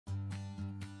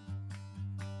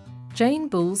Jane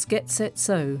Bull's Get Set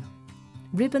Sew.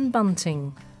 Ribbon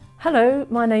bunting. Hello,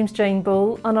 my name's Jane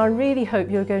Bull and I really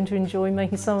hope you're going to enjoy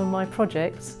making some of my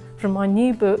projects from my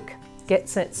new book Get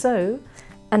Set Sew,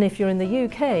 and if you're in the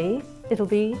UK it'll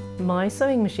be My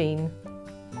Sewing Machine.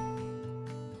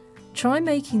 Try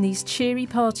making these cheery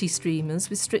party streamers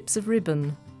with strips of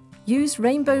ribbon. Use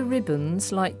rainbow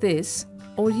ribbons like this,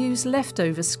 or use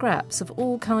leftover scraps of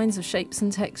all kinds of shapes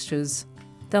and textures.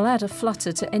 They'll add a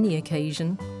flutter to any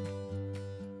occasion.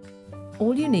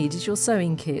 All you need is your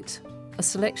sewing kit, a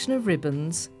selection of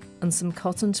ribbons and some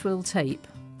cotton twill tape.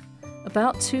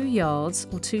 About 2 yards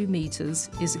or 2 meters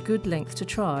is a good length to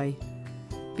try,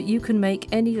 but you can make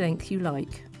any length you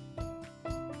like.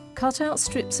 Cut out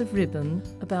strips of ribbon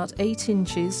about 8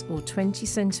 inches or 20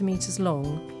 centimeters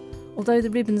long, although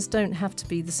the ribbons don't have to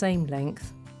be the same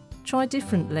length. Try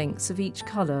different lengths of each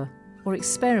colour or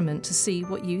experiment to see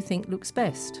what you think looks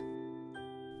best.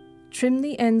 Trim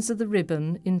the ends of the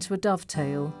ribbon into a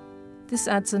dovetail. This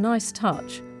adds a nice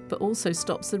touch but also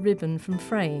stops the ribbon from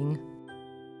fraying.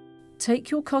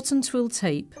 Take your cotton twill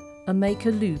tape and make a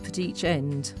loop at each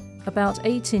end, about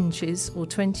 8 inches or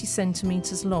 20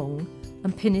 centimeters long,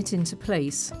 and pin it into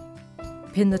place.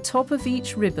 Pin the top of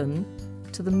each ribbon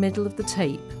to the middle of the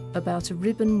tape, about a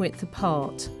ribbon width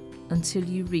apart, until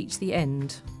you reach the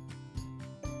end.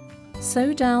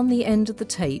 Sew down the end of the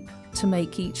tape to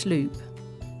make each loop.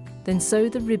 Then sew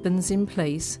the ribbons in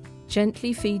place,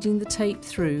 gently feeding the tape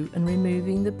through and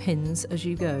removing the pins as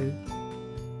you go.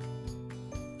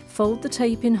 Fold the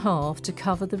tape in half to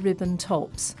cover the ribbon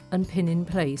tops and pin in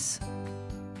place.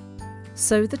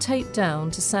 Sew the tape down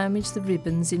to sandwich the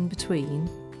ribbons in between.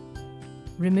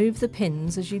 Remove the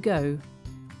pins as you go.